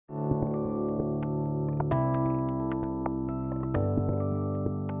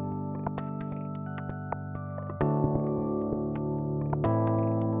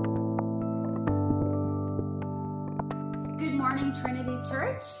morning, Trinity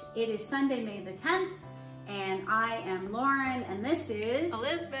Church. It is Sunday, May the 10th, and I am Lauren, and this is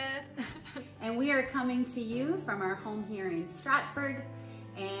Elizabeth. And we are coming to you from our home here in Stratford,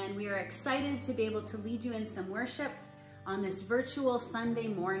 and we are excited to be able to lead you in some worship on this virtual Sunday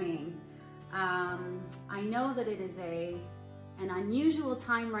morning. I know that it is an unusual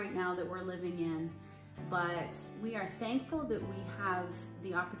time right now that we're living in, but we are thankful that we have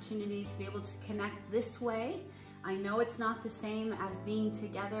the opportunity to be able to connect this way. I know it's not the same as being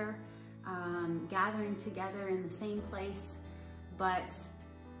together, gathering together in the same place, but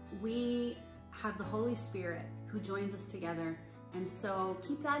we have the Holy Spirit who joins us together. And so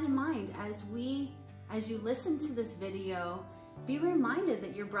keep that in mind as you listen to this video. Be reminded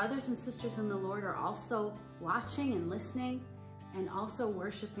that your brothers and sisters in the Lord are also watching and listening and also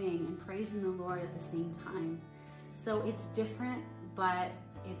worshiping and praising the Lord at the same time. So it's different, but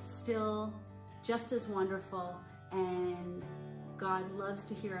it's still just as wonderful, and God loves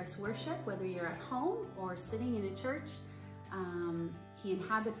to hear us worship, whether you're at home or sitting in a church. He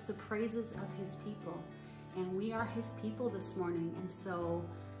inhabits the praises of his people, and we are his people this morning. And so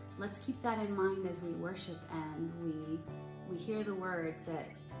let's keep that in mind as we worship and we hear the word that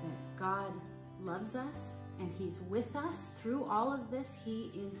God loves us and he's with us through all of this.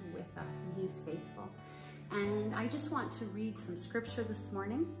 He is with us and he's faithful. And I just want to read some scripture this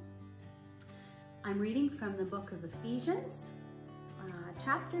morning. I'm reading from the book of Ephesians,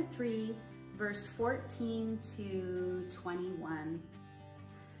 chapter 3, verse 14 to 21.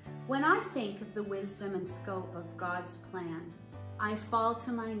 When I think of the wisdom and scope of God's plan, I fall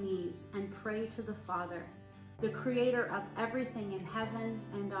to my knees and pray to the Father, the creator of everything in heaven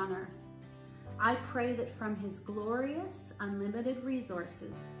and on earth. I pray that from his glorious, unlimited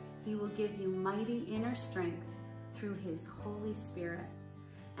resources, he will give you mighty inner strength through his Holy Spirit.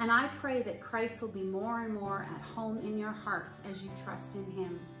 And I pray that Christ will be more and more at home in your hearts as you trust in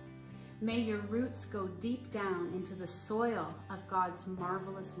him. May your roots go deep down into the soil of God's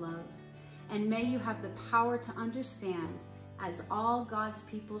marvelous love. And may you have the power to understand, as all God's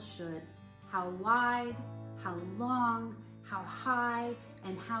people should, how wide, how long, how high,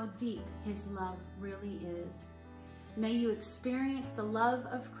 and how deep his love really is. May you experience the love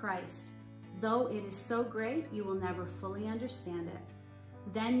of Christ. Though it is so great, you will never fully understand it.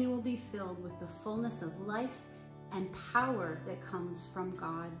 Then you will be filled with the fullness of life and power that comes from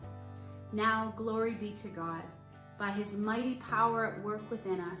God. Now, glory be to God. By his mighty power at work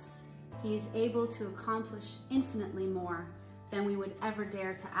within us, he is able to accomplish infinitely more than we would ever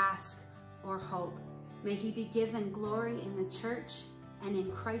dare to ask or hope. May he be given glory in the church and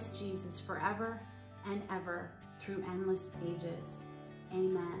in Christ Jesus forever and ever through endless ages.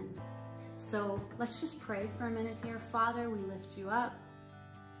 Amen. So let's just pray for a minute here. Father, we lift you up.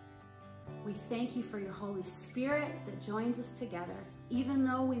 We thank you for your Holy Spirit that joins us together. Even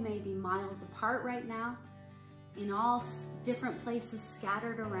though we may be miles apart right now, in all different places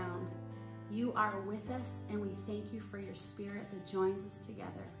scattered around, you are with us, and we thank you for your Spirit that joins us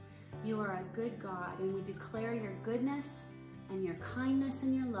together. You are a good God, and we declare your goodness and your kindness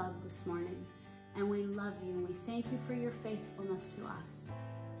and your love this morning. And we love you, and we thank you for your faithfulness to us.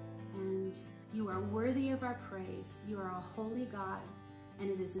 And you are worthy of our praise. You are a holy God, and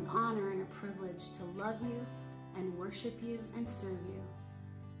it is an honor and a privilege to love you and worship you and serve you.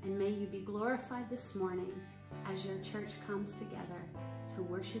 And may you be glorified this morning as your church comes together to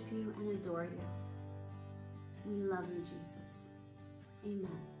worship you and adore you. We love you, Jesus.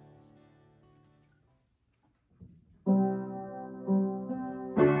 Amen.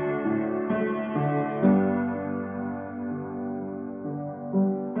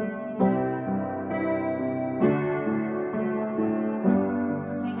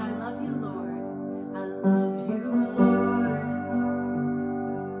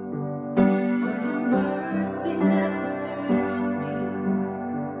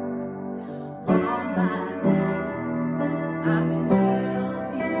 I've been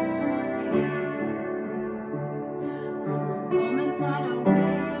held in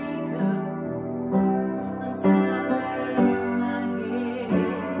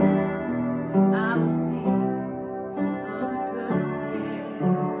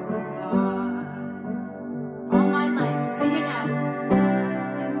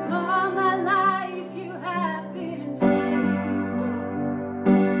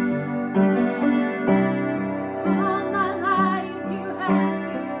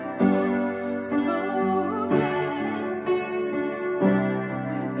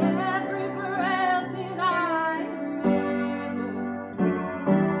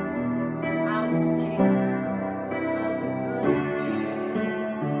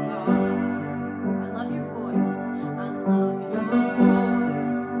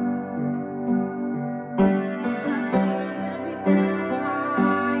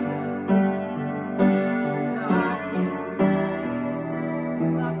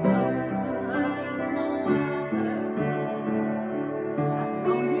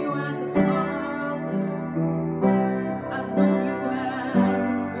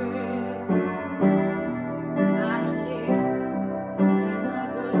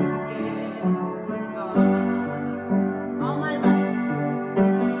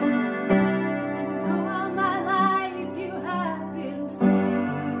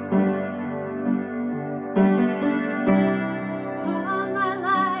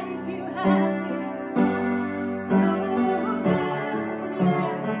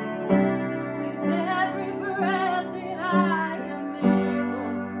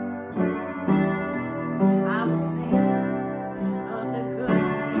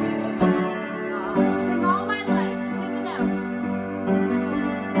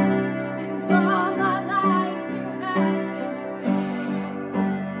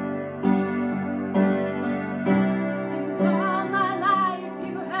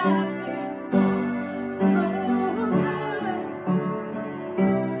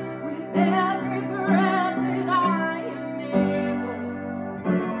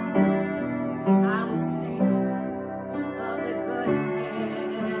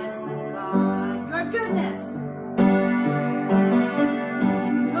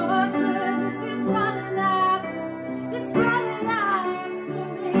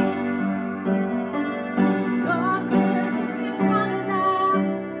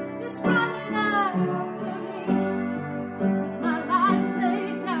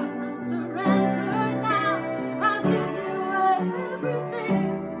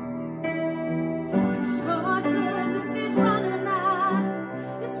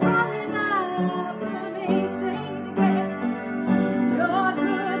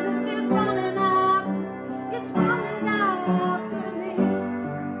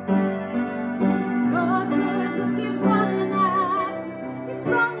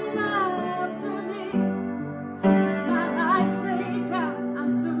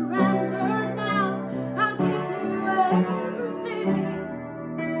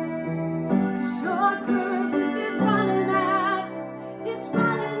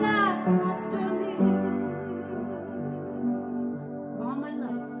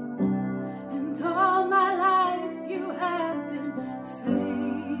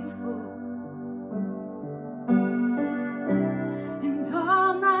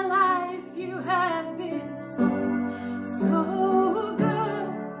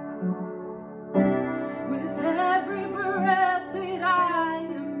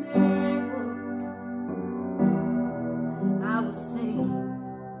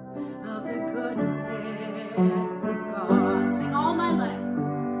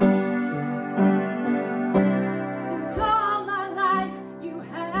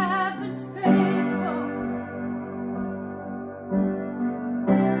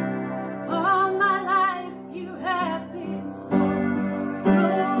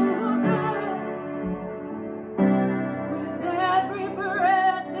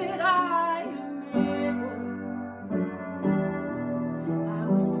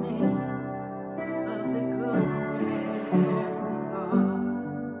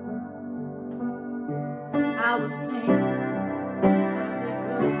will sing of the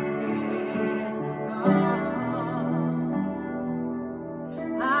goodness of God.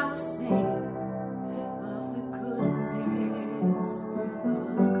 I will sing of the goodness of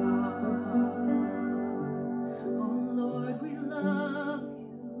God. Oh Lord, we love you.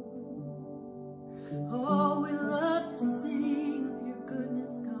 Oh, we love to sing of your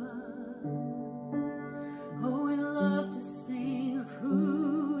goodness, God. Oh, we love to sing of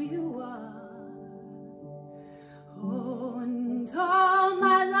who you are. Oh, and all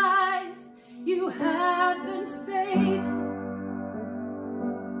my life you have been faithful.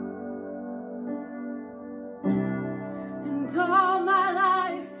 And all my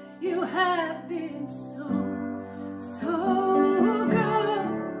life you have been so, so good.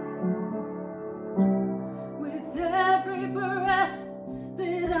 With every breath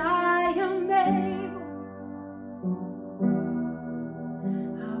that I am able,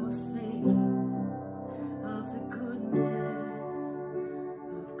 I will sing of the goodness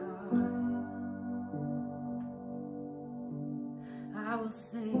of God. I will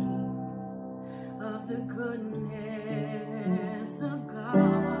sing of the goodness of God.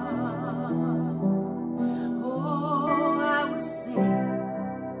 Oh, I will sing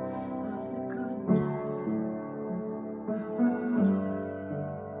of the goodness of God.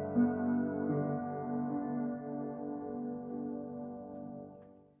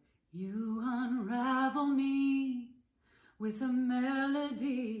 You unravel me with a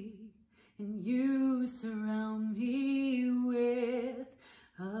melody, and you surround me with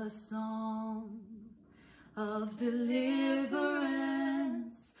a song of deliverance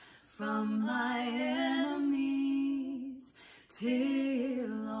from my enemies,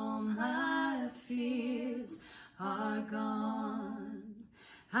 till all my fears are gone.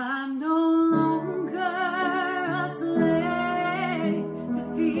 I'm no longer a slave to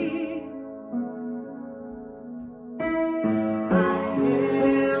fear. I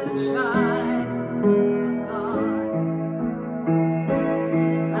am a child of God.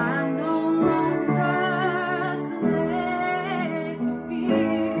 I'm no longer a slave to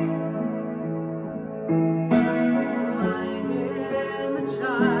fear. Oh, I am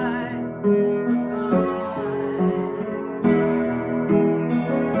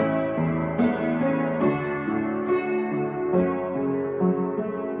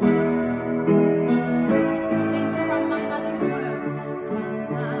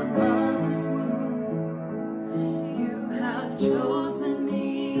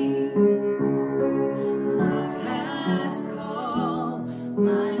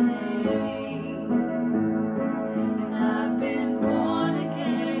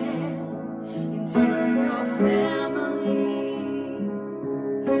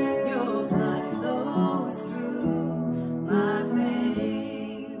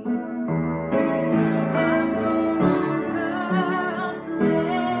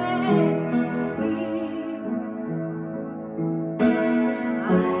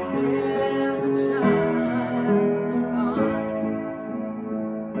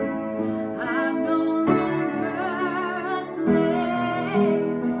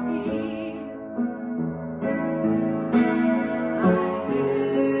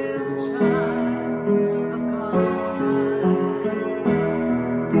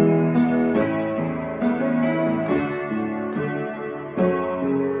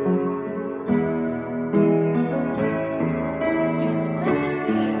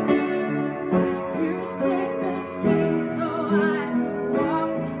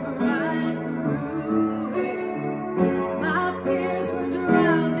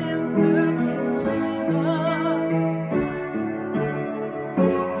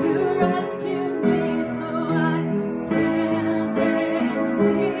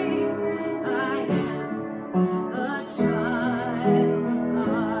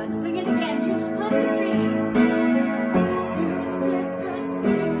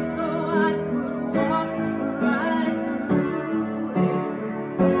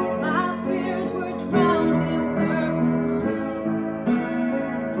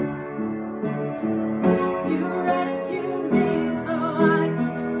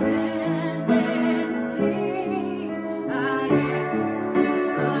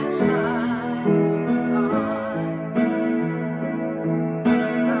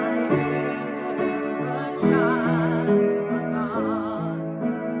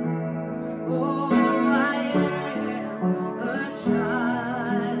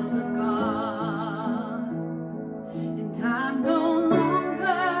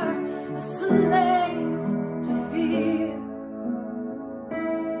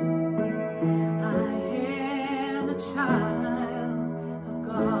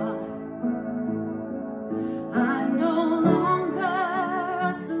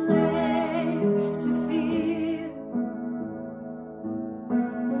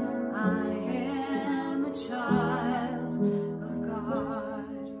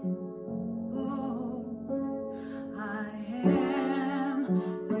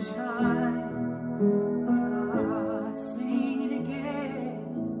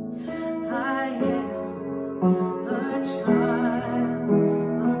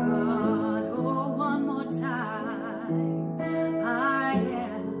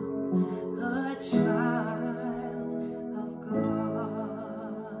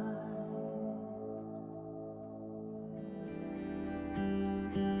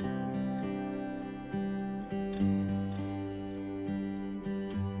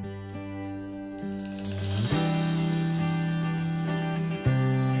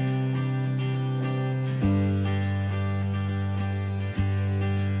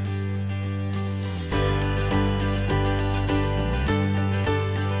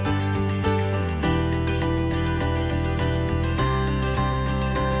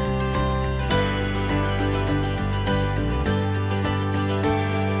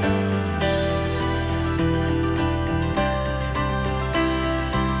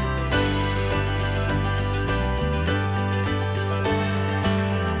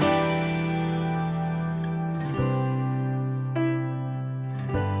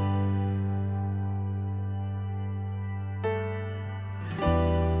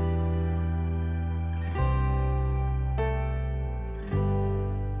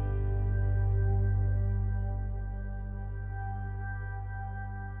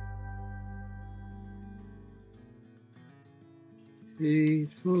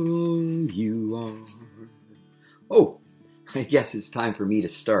faithful you are. Oh, I guess it's time for me to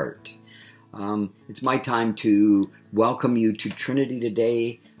start. It's my time to welcome you to Trinity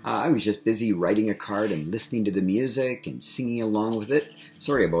today. I was just busy writing a card and listening to the music and singing along with it.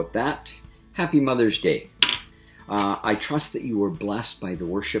 Sorry about that. Happy Mother's Day. I trust that you were blessed by the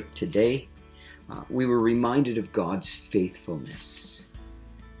worship today. We were reminded of God's faithfulness.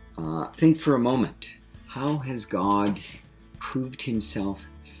 Think for a moment. How has God proved himself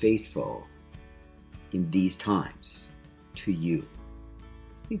faithful in these times to you?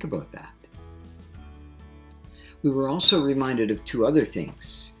 Think about that. We were also reminded of two other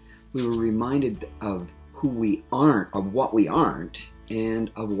things. We were reminded of who we aren't, of what we aren't, and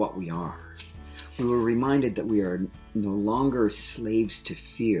of what we are. We were reminded that we are no longer slaves to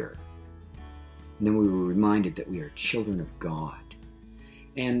fear. And then we were reminded that we are children of God.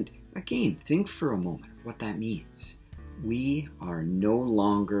 And again, think for a moment what that means. We are no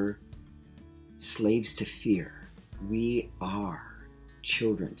longer slaves to fear. We are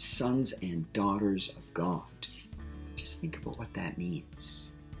children, sons and daughters of God. Just think about what that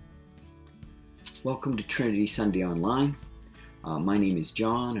means. Welcome to Trinity Sunday Online. My name is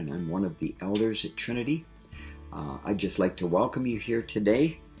John, and I'm one of the elders at Trinity. I'd just like to welcome you here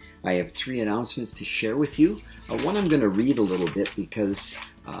today. I have three announcements to share with you. One I'm going to read a little bit because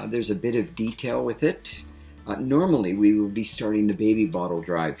there's a bit of detail with it. Normally, we will be starting the baby bottle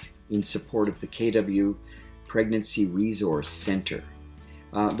drive in support of the KW Pregnancy Resource Center.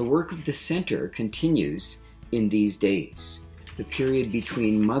 The work of the center continues in these days. The period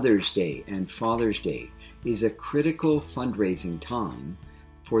between Mother's Day and Father's Day is a critical fundraising time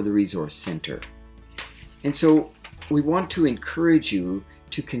for the Resource Center. And so we want to encourage you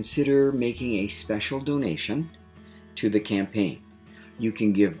to consider making a special donation to the campaign. You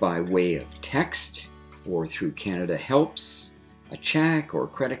can give by way of text or through Canada Helps, a check or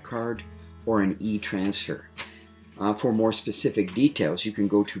credit card, or an e-transfer. For more specific details, you can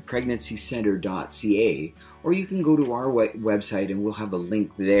go to pregnancycenter.ca, or you can go to our website and we'll have a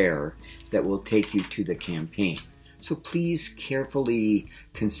link there that will take you to the campaign. So please carefully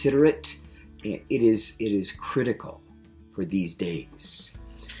consider it. It is critical for these days.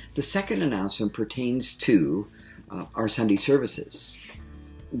 The second announcement pertains to our Sunday services.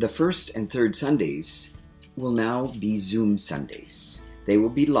 The first and third Sundays will now be Zoom Sundays. They will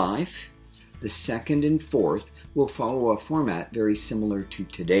be live. The second and fourth will follow a format very similar to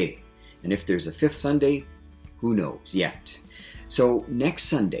today. And if there's a fifth Sunday, who knows yet. So next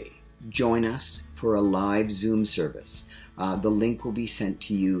Sunday, join us for a live Zoom service. The link will be sent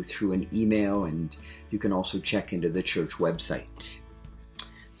to you through an email, and you can also check into the church website.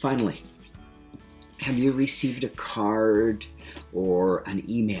 Finally, have you received a card or an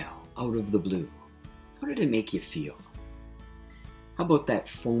email out of the blue? How did it make you feel? How about that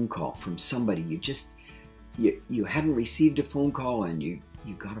phone call from somebody you hadn't received a phone call and you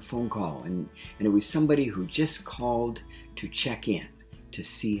got a phone call and it was somebody who just called to check in to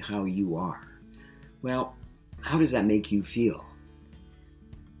see how you are? Well, how does that make you feel?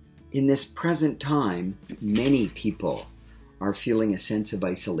 In this present time, many people are feeling a sense of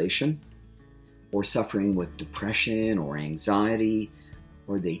isolation or suffering with depression or anxiety,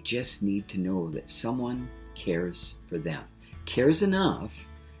 or they just need to know that someone cares for them, cares enough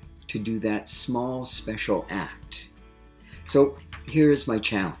to do that small special act. So here is my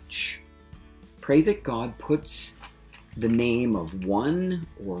challenge. Pray that God puts the name of one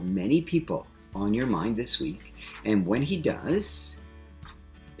or many people on your mind this week, and when he does,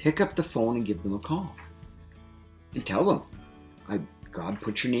 pick up the phone and give them a call and tell them, God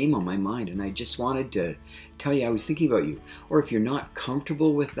put your name on my mind and I just wanted to tell you I was thinking about you. Or if you're not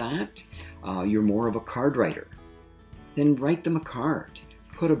comfortable with that, you're more of a card writer, then write them a card.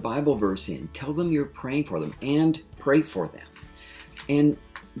 Put a Bible verse in. Tell them you're praying for them and pray for them. And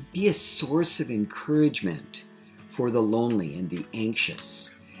be a source of encouragement for the lonely and the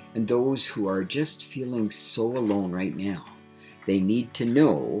anxious and those who are just feeling so alone right now. They need to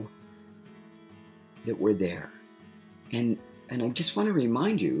know that we're there. And I just want to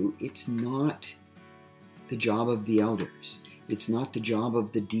remind you, it's not the job of the elders. It's not the job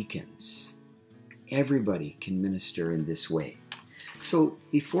of the deacons. Everybody can minister in this way. So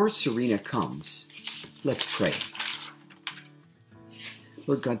before Serena comes, let's pray.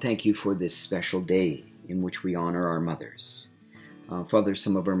 Lord God, thank you for this special day in which we honor our mothers. Father,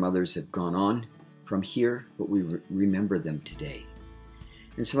 some of our mothers have gone on from here, but we remember them today.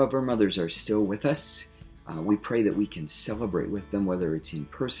 And some of our mothers are still with us. We pray that we can celebrate with them, whether it's in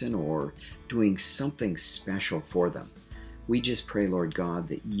person or doing something special for them. We just pray, Lord God,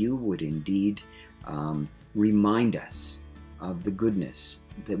 that you would indeed remind us of the goodness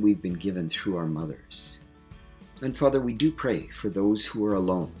that we've been given through our mothers. And Father, we do pray for those who are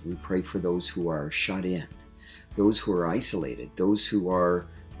alone. We pray for those who are shut in, those who are isolated, those who are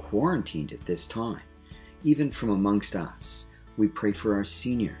quarantined at this time, even from amongst us. We pray for our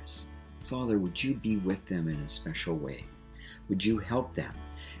seniors. Father, would you be with them in a special way? Would you help them?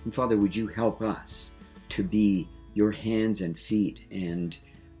 And Father, would you help us to be your hands and feet and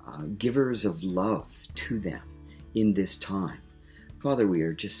givers of love to them in this time? Father, we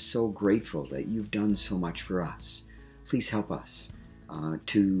are just so grateful that you've done so much for us. Please help us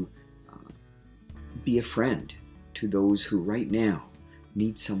to be a friend to those who right now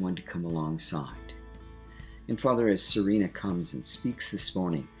need someone to come alongside. And Father, as Serena comes and speaks this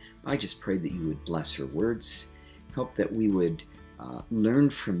morning, I just pray that you would bless her words, help that we would learn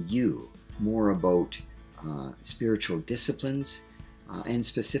from you more about spiritual disciplines and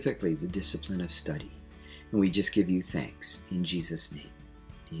specifically the discipline of study. And we just give you thanks in Jesus' name.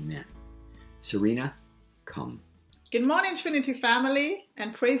 Amen. Serena, come. Good morning, Trinity family,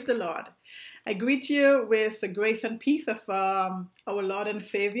 and praise the Lord. I greet you with the grace and peace of our Lord and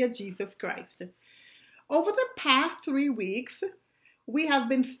Savior, Jesus Christ. Over the past 3 weeks, we have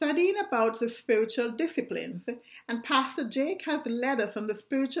been studying about the spiritual disciplines, and Pastor Jake has led us on the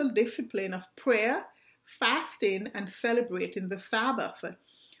spiritual discipline of prayer, fasting, and celebrating the Sabbath.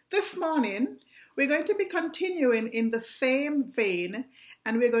 This morning, we're going to be continuing in the same vein,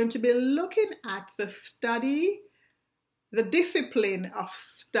 and we're going to be looking at the discipline of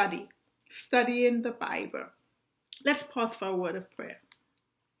studying the Bible. Let's pause for a word of prayer.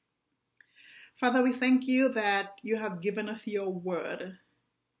 Father, we thank you that you have given us your word.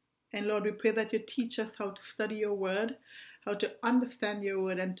 And Lord, we pray that you teach us how to study your word, how to understand your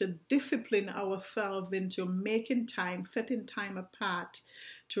word, and to discipline ourselves into making time, setting time apart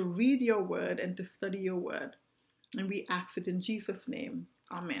to read your word and to study your word. And we ask it in Jesus' name.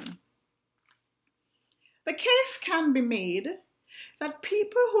 Amen. The case can be made that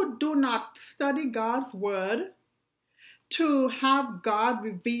people who do not study God's word to have God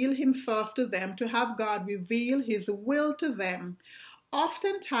reveal himself to them, to have God reveal his will to them,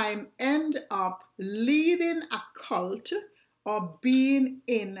 oftentimes end up leading a cult or being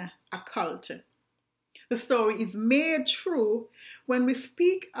in a cult. The story is made true when we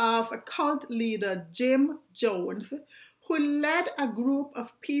speak of a cult leader, Jim Jones, who led a group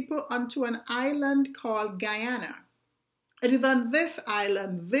of people onto an island called Guyana. It is on this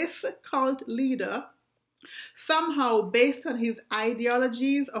island, this cult leader, somehow based on his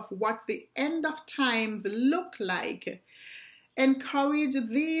ideologies of what the end of times look like, encouraged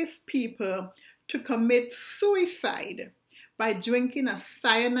these people to commit suicide by drinking a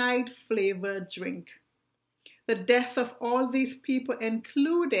cyanide-flavored drink. The death of all these people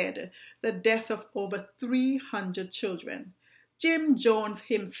included the death of over 300 children. Jim Jones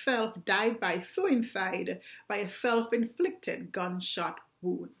himself died by suicide by a self-inflicted gunshot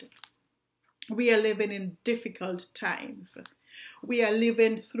wound. We are living in difficult times. We are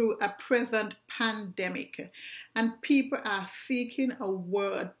living through a present pandemic, and people are seeking a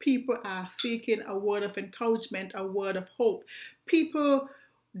word. People are seeking a word of encouragement, a word of hope. People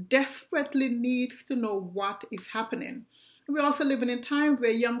desperately need to know what is happening. We're also living in times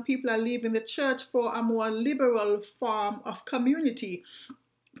where young people are leaving the church for a more liberal form of community.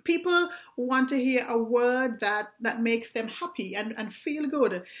 People want to hear a word that makes them happy and feel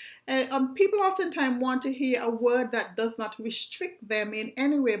good. People oftentimes want to hear a word that does not restrict them in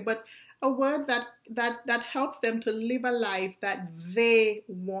any way, but a word that helps them to live a life that they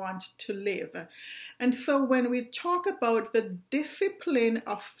want to live. And so when we talk about the discipline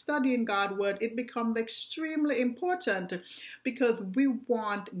of studying God's word, it becomes extremely important because we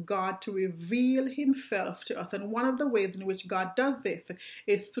want God to reveal himself to us. And one of the ways in which God does this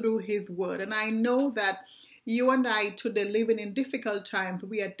is through his word. And I know that you and I today, living in difficult times,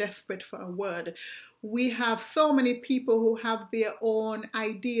 we are desperate for a word. We have so many people who have their own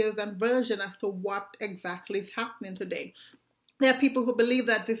ideas and version as to what exactly is happening today. There are people who believe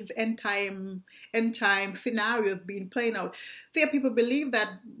that this is end time scenarios being played out. There are people who believe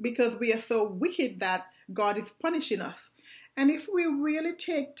that because we are so wicked that God is punishing us. And if we really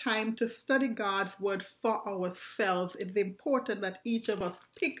take time to study God's word for ourselves, it's important that each of us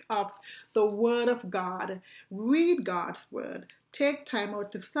pick up the word of God, read God's word, take time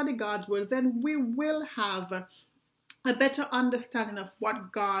out to study God's word, then we will have a better understanding of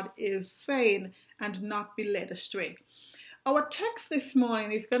what God is saying and not be led astray. Our text this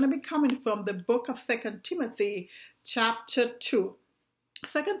morning is going to be coming from the book of 2 Timothy chapter 2.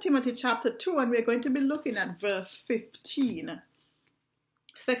 2 Timothy chapter 2, and we're going to be looking at verse 15.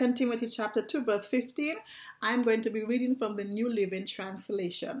 2 Timothy chapter 2 verse 15. I'm going to be reading from the New Living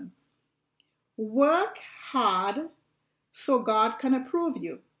Translation. Work hard so God can approve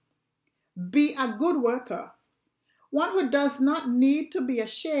you. Be a good worker, one who does not need to be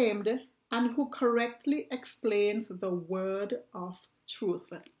ashamed and who correctly explains the word of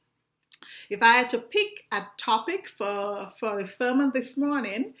truth. If I had to pick a topic for the sermon this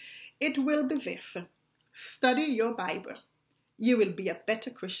morning, it will be this: study your Bible. You will be a better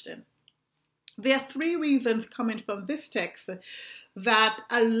Christian. There are 3 reasons coming from this text that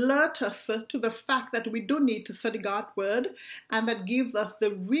alert us to the fact that we do need to study God's word, and that gives us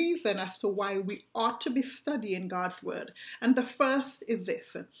the reason as to why we ought to be studying God's word. And the first is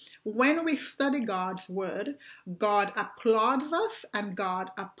this: when we study God's word, God applauds us and God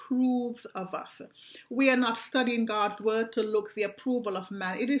approves of us. We are not studying God's word to look the approval of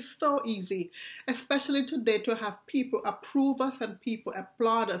man. It is so easy, especially today, to have people approve us and people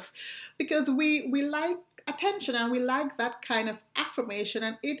applaud us, because we like attention and we like that kind of affirmation,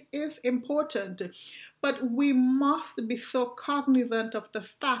 and it is important. But we must be so cognizant of the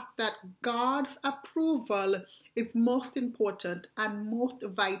fact that God's approval is most important and most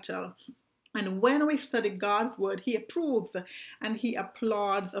vital. And when we study God's word, He approves and He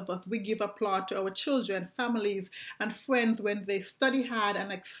applauds of us. We give applause to our children, families, and friends when they study hard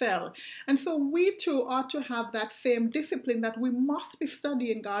and excel. And so we too ought to have that same discipline, that we must be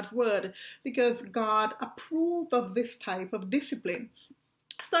studying God's word, because God approves of this type of discipline.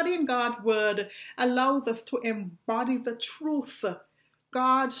 Studying God's word allows us to embody the truth,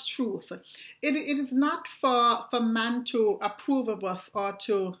 God's truth. It is not for man to approve of us or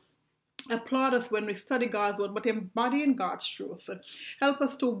to applaud us when we study God's word, but embodying God's truth. Help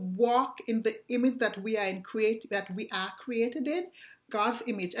us to walk in the image that we are created in, God's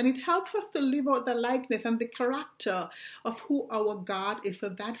image. And it helps us to live out the likeness and the character of who our God is. So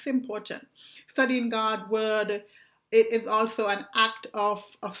that's important. Studying God's word, it is also an act of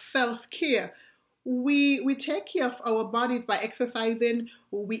self-care. We take care of our bodies by exercising,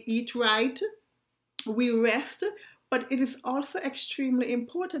 we eat right, we rest. But it is also extremely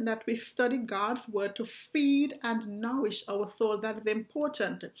important that we study God's word to feed and nourish our soul. That is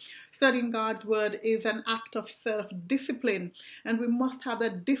important. Studying God's word is an act of self-discipline, and we must have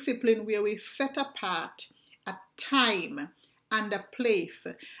that discipline where we set apart a time and a place,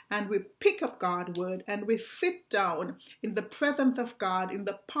 and we pick up God's word and we sit down in the presence of God, in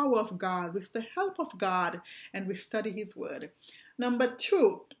the power of God, with the help of God, and we study His word. Number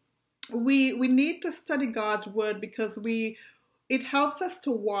 2, we need to study God's word because it helps us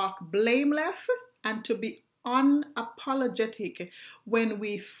to walk blameless and to be unapologetic when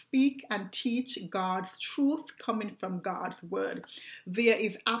we speak and teach God's truth coming from God's word. There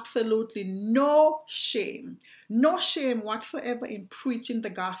is absolutely no shame whatsoever in preaching the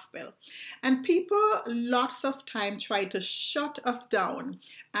gospel. And people lots of time try to shut us down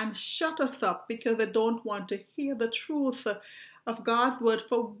and shut us up because they don't want to hear the truth of God's word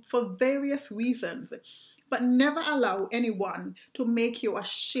for various reasons. But never allow anyone to make you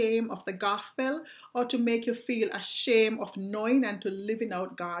ashamed of the gospel or to make you feel ashamed of knowing and to living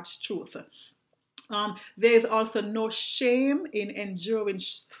out God's truth. There is also no shame in enduring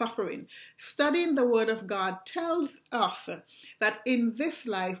suffering. Studying the word of God tells us that in this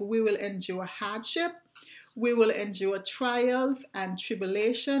life we will endure hardship, we will endure trials and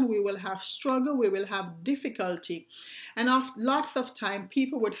tribulation, we will have struggle, we will have difficulty. And lots of time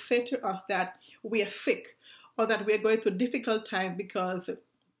people would say to us that we are sick or that we are going through difficult times because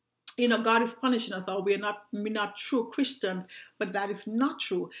God is punishing us, or we're not true Christians. But that is not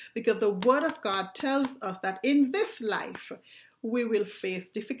true, because the word of God tells us that in this life we will face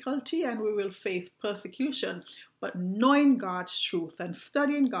difficulty and we will face persecution. But knowing God's truth and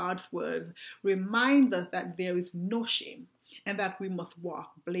studying God's words reminds us that there is no shame and that we must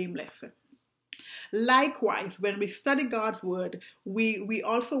walk blameless. Likewise, when we study God's word, we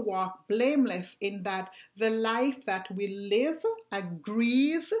also walk blameless in that the life that we live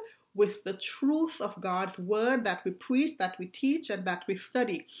agrees with the truth of God's word that we preach, that we teach, and that we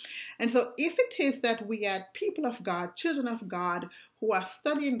study. And so if it is that we are people of God, children of God, who are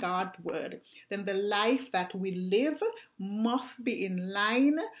studying God's word, then the life that we live must be in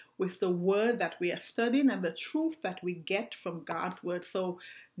line with the word that we are studying and the truth that we get from God's word. So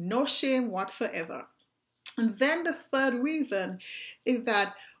no shame whatsoever. And then the third reason is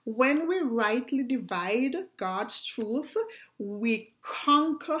that when we rightly divide God's truth, we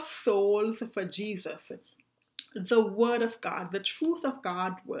conquer souls for Jesus. The word of God, the truth of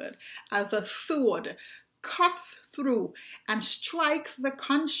God's word, as a sword, cuts through and strikes the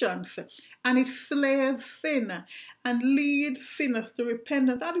conscience, and it slays sin and leads sinners to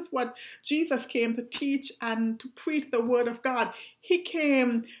repentance. That is what Jesus came to teach and to preach, the word of God. He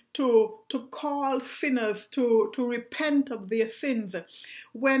came to call sinners to repent of their sins.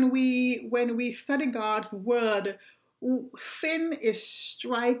 When we study God's word, sin is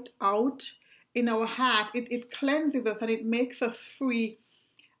striped out in our heart. It cleanses us and it makes us free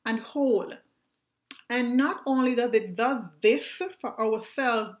and whole. And not only does it do this for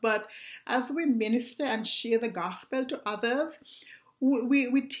ourselves, but as we minister and share the gospel to others,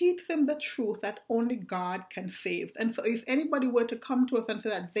 we teach them the truth that only God can save. And so if anybody were to come to us and say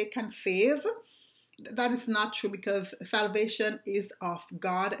that they can save, that is not true, because salvation is of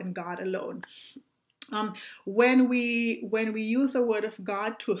God and God alone. When we use the word of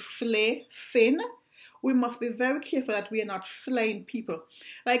God to slay sin, we must be very careful that we are not slaying people.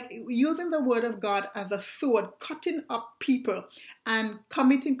 Like using the word of God as a sword, cutting up people and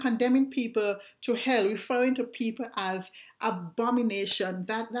condemning people to hell, referring to people as abomination.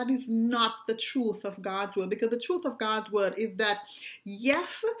 That is not the truth of God's word, because the truth of God's word is that,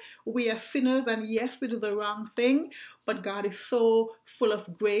 yes, we are sinners and yes, we do the wrong thing, but God is so full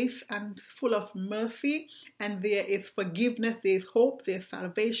of grace and full of mercy, and there is forgiveness, there is hope, there is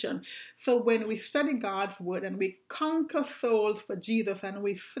salvation. So when we study God's word and we conquer souls for Jesus and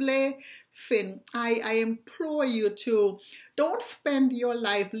we slay sin, I implore you to don't spend your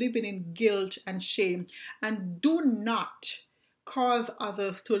life living in guilt and shame, and do not cause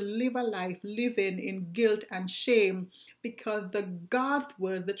others to live a life living in guilt and shame, because God's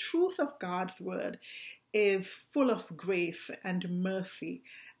word, the truth of God's word, is full of grace and mercy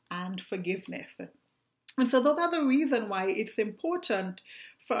and forgiveness. And so those are the reason why it's important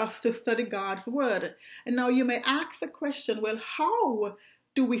for us to study God's word. And now you may ask the question, well, how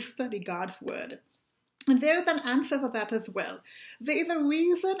do we study God's word? And there is an answer for that as well. There is a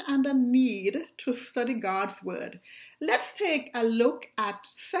reason and a need to study God's word. Let's take a look at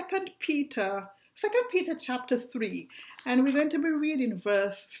 2 Peter chapter 3, and we're going to be reading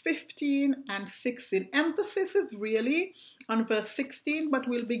verse 15 and 16. Emphasis is really on verse 16, but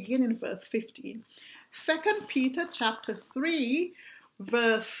we'll begin in verse 15. 2 Peter chapter 3,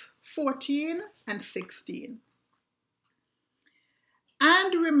 verse 14 and 16.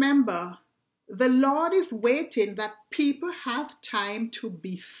 And remember, the Lord is waiting that people have time to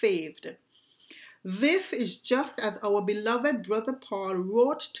be saved. This is just as our beloved brother Paul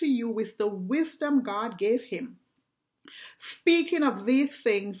wrote to you with the wisdom God gave him, speaking of these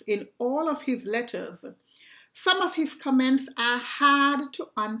things in all of his letters. Some of his comments are hard to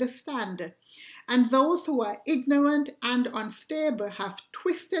understand, and those who are ignorant and unstable have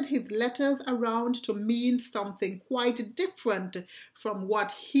twisted his letters around to mean something quite different from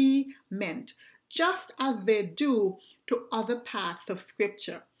what he meant, just as they do to other parts of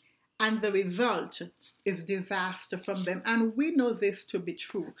Scripture. And the result is disaster from them. And we know this to be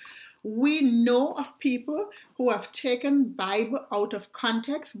true. We know of people who have taken Bible out of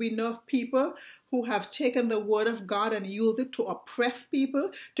context. We know of people who have taken the word of God and used it to oppress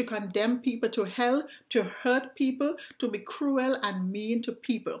people, to condemn people to hell, to hurt people, to be cruel and mean to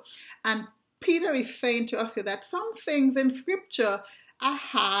people. And Peter is saying to us that some things in Scripture are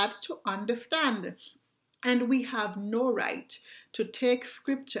hard to understand. And we have no right to take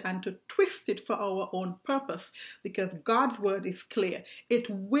Scripture and to twist it for our own purpose, because God's word is clear. It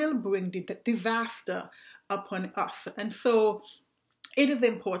will bring disaster upon us. And so it is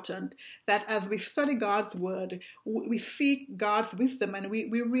important that as we study God's word, we seek God's wisdom, and we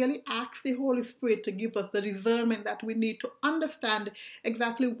really ask the Holy Spirit to give us the discernment that we need to understand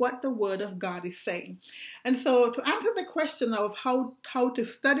exactly what the word of God is saying. And so to answer the question of how to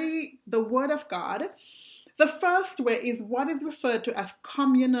study the word of God, the first way is what is referred to as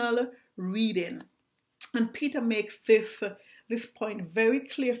communal reading. And Peter makes this point very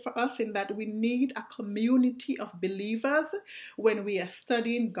clear for us, in that we need a community of believers when we are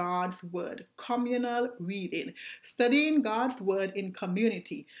studying God's word. Communal reading. Studying God's word in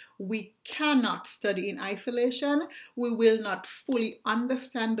community. We cannot study in isolation. We will not fully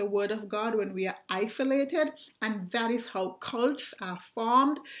understand the word of God when we are isolated. And that is how cults are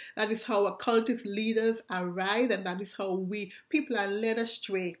formed. That is how occultist leaders arise. And that is how people are led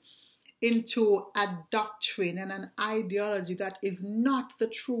astray into a doctrine and an ideology that is not the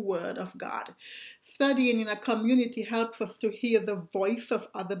true word of God. Studying in a community helps us to hear the voice of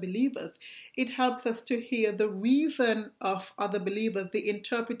other believers. It helps us to hear the reason of other believers, the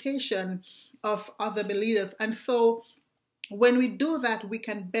interpretation of other believers. And so When we do that, we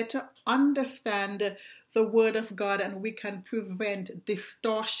can better understand the Word of God, and we can prevent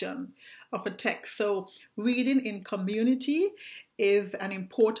distortion of a text. So reading in community is an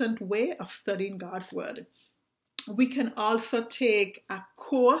important way of studying God's Word. We can also take a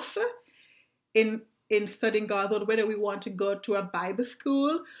course in studying God's Word, whether we want to go to a Bible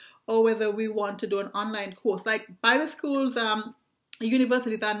school or whether we want to do an online course. Like Bible schools,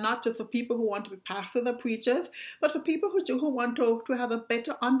 universities are not just for people who want to be pastors or preachers, but for people who want to have a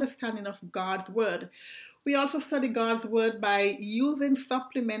better understanding of God's Word. We also study God's Word by using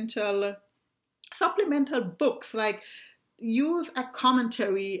supplemental books, like use a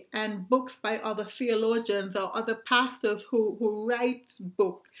commentary and books by other theologians or other pastors who write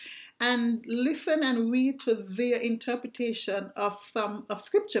books, and listen and read to their interpretation of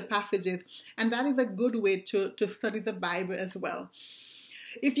scripture passages. And that is a good way to study the Bible as well.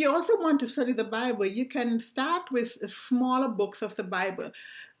 If you also want to study the Bible, you can start with smaller books of the Bible.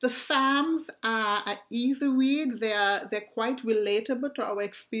 The Psalms are an easy read. They're quite relatable to our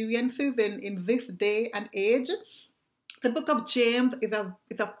experiences in this day and age. The book of James is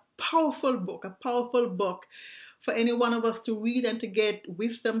a powerful book for any one of us to read and to get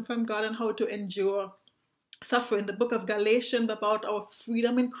wisdom from God on how to endure suffering. The book of Galatians about our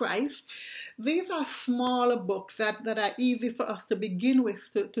freedom in Christ. These are smaller books that are easy for us to begin with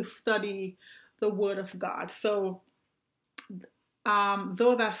to study the Word of God. So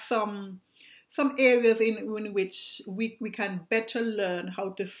those are some areas in which we can better learn how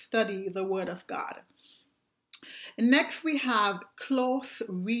to study the Word of God. Next, we have close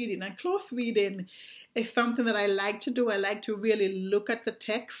reading. And close reading is something that I like to do. I like to really look at the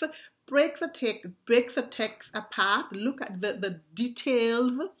text, break the text apart, look at the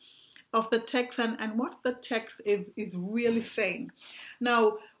details of the text and what the text is really saying.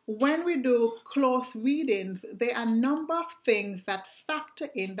 Now, when we do close readings, there are a number of things that factor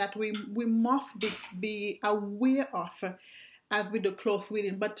in that we must be aware of as we do close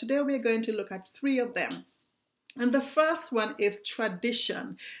reading. But today we're going to look at 3 of them. And the first one is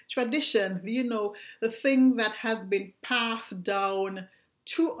tradition. Traditions, the thing that has been passed down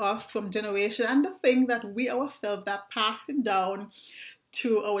to us from generation, and the thing that we ourselves are passing down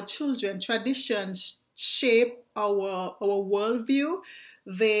to our children. Traditions shape our worldview.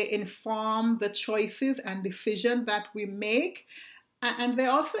 They inform the choices and decisions that we make, and they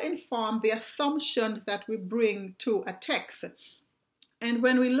also inform the assumptions that we bring to a text. And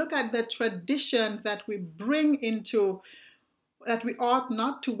when we look at the traditions that we bring into, that we ought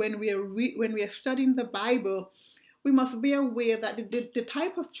not to when we are studying the Bible, we must be aware that the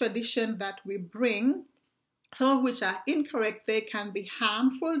type of tradition that we bring, some of which are incorrect, they can be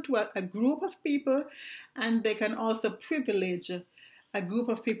harmful to a group of people, and they can also privilege a group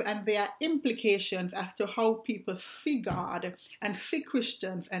of people, and there are implications as to how people see God and see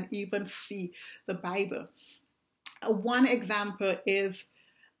Christians and even see the Bible. One example is,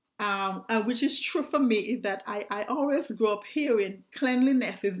 which is true for me, is that I always grew up hearing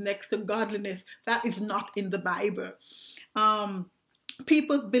cleanliness is next to godliness. That is not in the Bible.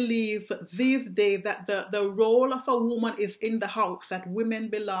 People believe these days that the role of a woman is in the house, that women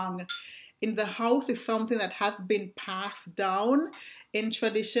belong in the house is something that has been passed down in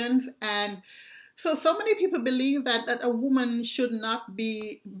traditions. And so many people believe that a woman should not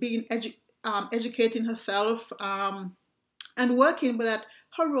be educating herself and working, but that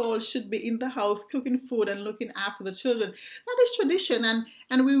her role should be in the house, cooking food and looking after the children. That is tradition,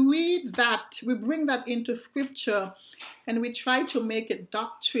 and we read that, we bring that into scripture, and we try to make it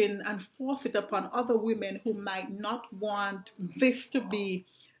doctrine and force it upon other women who might not want this to be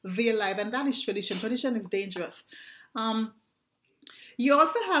their life, and that is tradition. Tradition is dangerous. You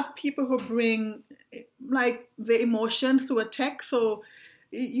also have people who bring like the emotions to a text. So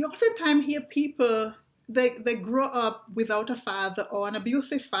you oftentimes hear people, they grow up without a father or an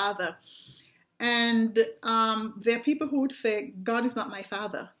abusive father. And there are people who would say, God is not my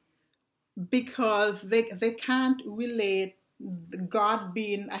father, because they can't relate God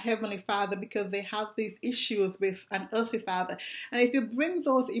being a heavenly father because they have these issues with an earthly father. And if you bring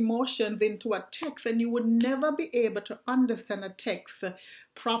those emotions into a text, then you would never be able to understand a text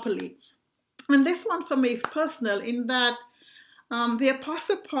properly. And this one for me is personal in that the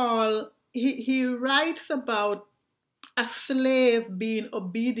Apostle Paul, he writes about a slave being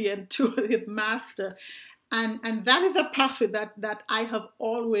obedient to his master. And that is a passage that I have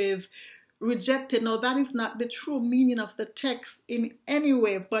always rejected. No, that is not the true meaning of the text in any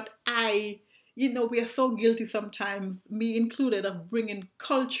way. But we are so guilty sometimes, me included, of bringing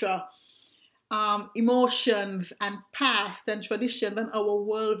culture emotions and past and traditions and our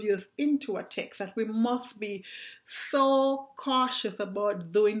worldviews into a text, that we must be so cautious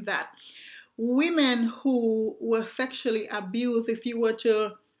about doing that. Women who were sexually abused, if you were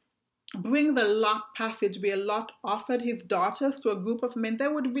to bring the Lot passage where Lot offered his daughters to a group of men, they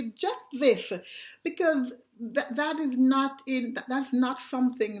would reject this, because that's not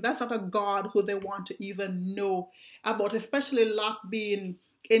a God who they want to even know about, especially Lot being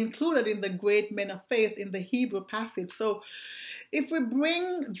included in the great men of faith in the Hebrew passage. So if we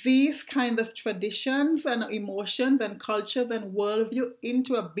bring these kind of traditions and emotions and cultures and worldview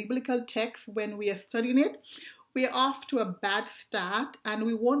into a biblical text when we are studying it, we are off to a bad start, and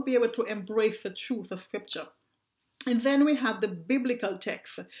we won't be able to embrace the truth of Scripture. And then we have the biblical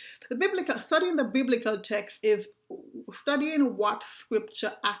text. Studying the biblical text is studying what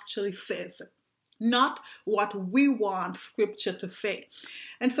Scripture actually says, not what we want Scripture to say.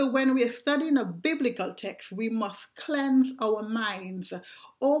 And so when we are studying a biblical text, we must cleanse our minds,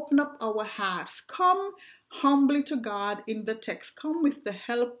 open up our hearts, come humbly to God in the text, come with the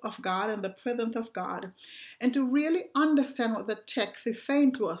help of God and the presence of God, and to really understand what the text is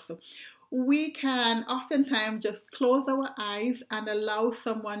saying to us. We can oftentimes just close our eyes and allow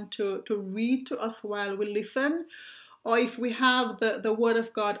someone to read to us while we listen, or if we have the Word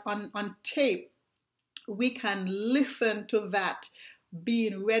of God on tape, we can listen to that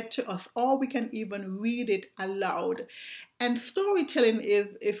being read to us, or we can even read it aloud. And storytelling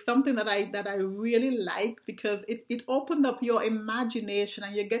is something that I really like, because it opens up your imagination,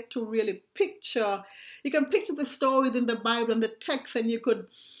 and you get to really picture. You can picture the stories in the Bible and the text, and you could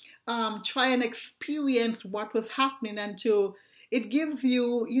try and experience what was happening, and it gives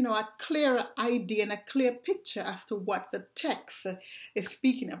you, a clearer idea and a clear picture as to what the text is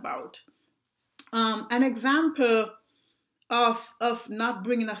speaking about. An example of not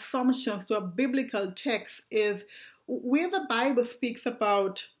bringing assumptions to a biblical text is where the Bible speaks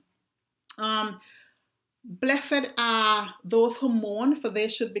about blessed are those who mourn, for they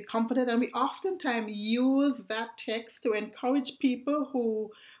should be comforted. And we oftentimes use that text to encourage people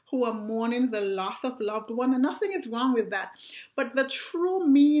who are mourning the loss of loved one, and nothing is wrong with that. But the true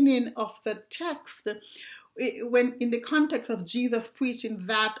meaning of the text, when in the context of Jesus preaching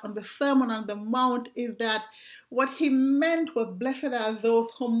that on the Sermon on the Mount, is that what he meant was, blessed are those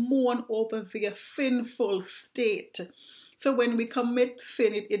who mourn over their sinful state. So when we commit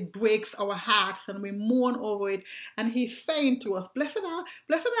sin, it breaks our hearts and we mourn over it. And he's saying to us, blessed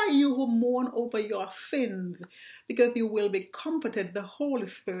are you who mourn over your sins, because you will be comforted. The Holy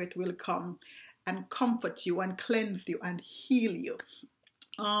Spirit will come and comfort you and cleanse you and heal you.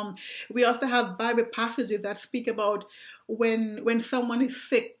 We also have Bible passages that speak about when someone is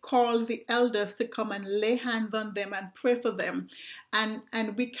sick, call the elders to come and lay hands on them and pray for them. And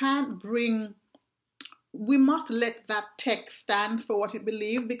we must let that text stand for what it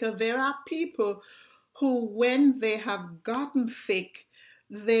believes, because there are people who, when they have gotten sick,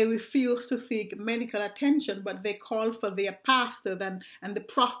 they refuse to seek medical attention, but they call for their pastors and the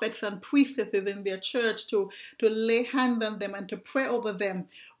prophets and priestesses in their church to lay hands on them and to pray over them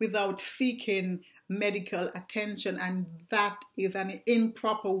without seeking medical attention. And that is an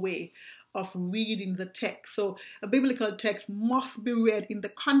improper way of reading the text. So a biblical text must be read in the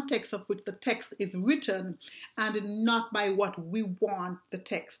context of which the text is written, and not by what we want the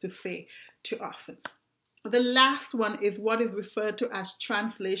text to say to us. The last one is what is referred to as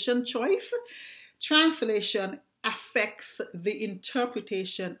translation choice. Translation affects the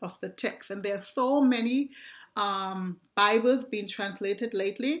interpretation of the text, and there are so many Bibles being translated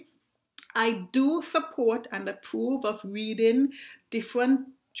lately. I do support and approve of reading different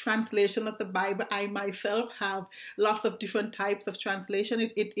translation of the Bible. I myself have lots of different types of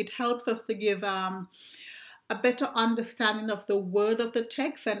translation. It helps us to give a better understanding of the word of the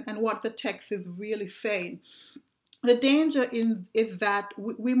text and what the text is really saying. The danger is that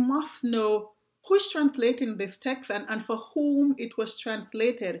we must know who's translating this text and for whom it was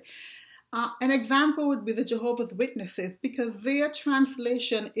translated. An example would be the Jehovah's Witnesses, because their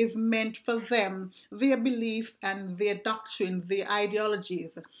translation is meant for them, their beliefs and their doctrines, their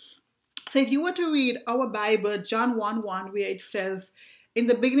ideologies. So if you were to read our Bible, John 1:1, where it says, "In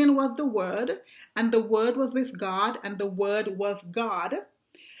the beginning was the Word, and the Word was with God, and the Word was God,"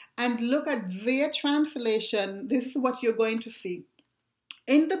 and look at their translation, this is what you're going to see.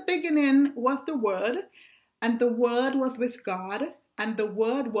 In the beginning was the Word, and the Word was with God, and the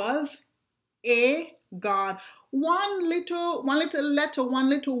Word was a God. One little letter, one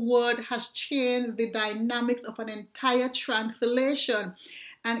little word has changed the dynamics of an entire translation.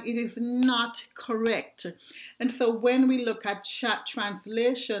 and it is not correct. And so when we look at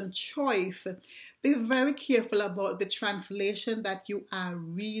translation choice, be very careful about the translation that you are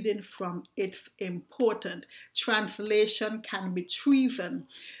reading from. It's important. Translation can be treason.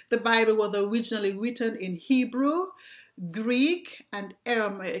 The Bible was originally written in Hebrew, Greek, and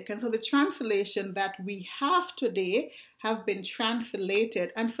Aramaic. And so the translation that we have today have been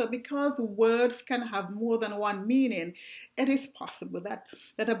translated. And so because words can have more than one meaning, it is possible that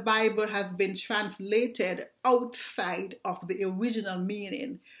a Bible has been translated outside of the original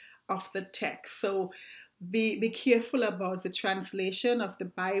meaning of the text. So be careful about the translation of the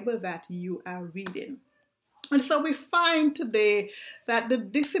Bible that you are reading. And so we find today that the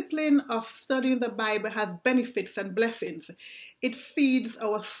discipline of studying the Bible has benefits and blessings. It feeds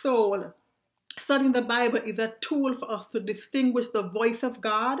our soul. Studying the Bible is a tool for us to distinguish the voice of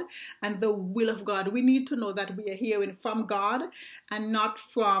God and the will of God. We need to know that we are hearing from God and not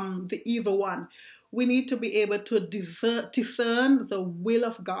from the evil one. We need to be able to discern the will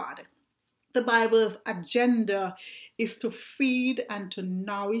of God. The Bible's agenda is to feed and to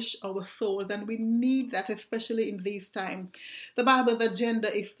nourish our souls, and we need that, especially in these times. The Bible's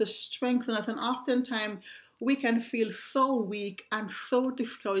agenda is to strengthen us, and oftentimes we can feel so weak and so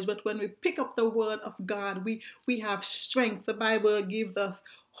discouraged, but when we pick up the Word of God, we have strength. The Bible gives us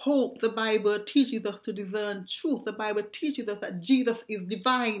hope. The Bible teaches us to discern truth. The Bible teaches us that Jesus is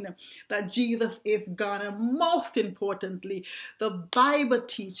divine, that Jesus is God. And most importantly, the Bible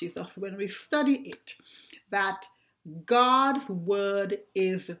teaches us, when we study it, that God's word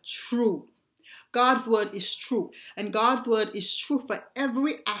is true. God's word is true, and God's word is true for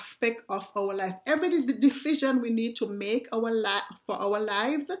every aspect of our life. Every decision we need to make for our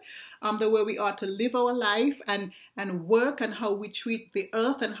lives, the way we ought to live our life and work, and how we treat the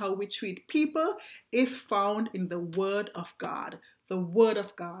earth and how we treat people, is found in the word of God. The word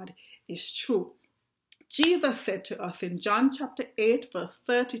of God is true. Jesus said to us in John chapter 8, verse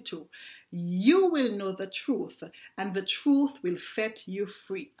 32, "You will know the truth, and the truth will set you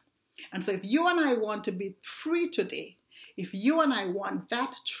free." And so if you and I want to be free today, if you and I want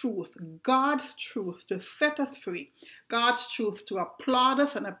that truth, God's truth, to set us free, God's truth to applaud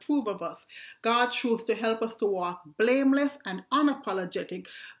us and approve of us, God's truth to help us to walk blameless and unapologetic,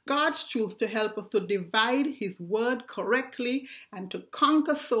 God's truth to help us to divide His word correctly and to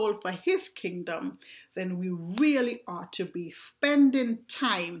conquer soul for His kingdom, then we really ought to be spending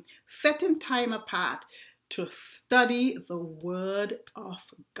time, setting time apart to study the Word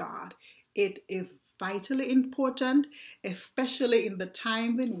of God. It is vitally important, especially in the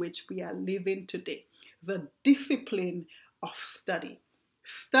times in which we are living today. The discipline of study.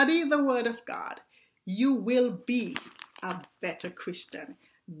 Study the Word of God. You will be a better Christian.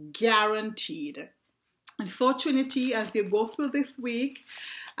 Guaranteed. And so, Trinity, as you go through this week,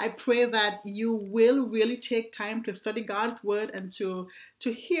 I pray that you will really take time to study God's word and to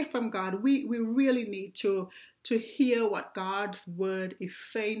hear from God. We really need to hear what God's word is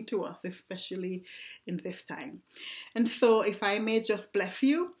saying to us, especially in this time. And so, if I may just bless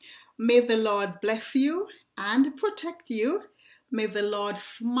you, may the Lord bless you and protect you. May the Lord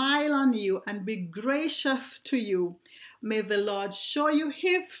smile on you and be gracious to you. May the Lord show you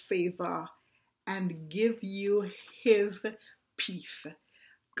His favor and give you His peace.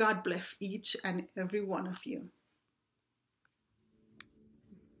 God bless each and every one of you.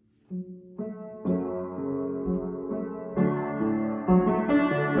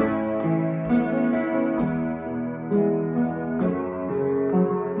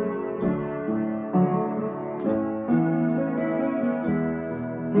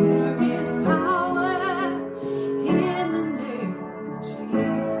 There is power in the name of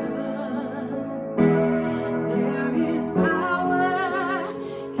Jesus. There is power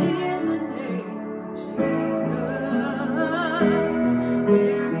in the name of Jesus.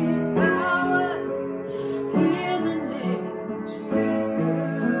 There is power in the name of Jesus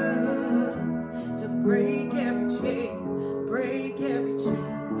to break every chain, break every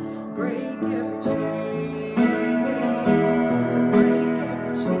chain, break every